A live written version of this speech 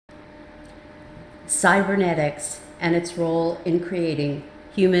cybernetics, and its role in creating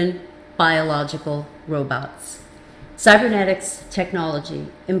human biological robots. Cybernetics technology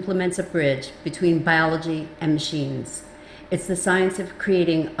implements a bridge between biology and machines. It's the science of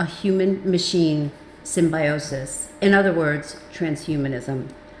creating a human-machine symbiosis, in other words, transhumanism.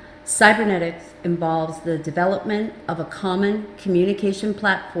 Cybernetics involves the development of a common communication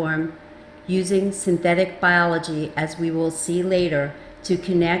platform using synthetic biology, as we will see later, to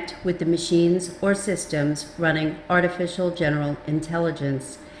connect with the machines or systems running artificial general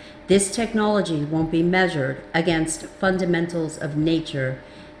intelligence. This technology won't be measured against fundamentals of nature.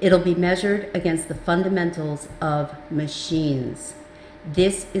 It'll be measured against the fundamentals of machines.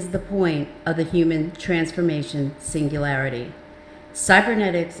 This is the point of the human transformation singularity.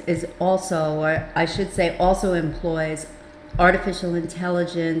 Cybernetics is also, or I should say also employs artificial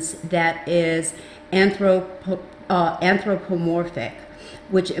intelligence that is anthropomorphic,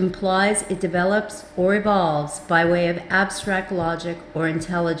 which implies it develops or evolves by way of abstract logic or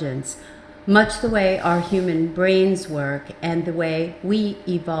intelligence, much the way our human brains work and the way we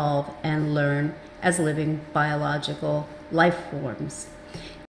evolve and learn as living biological life forms.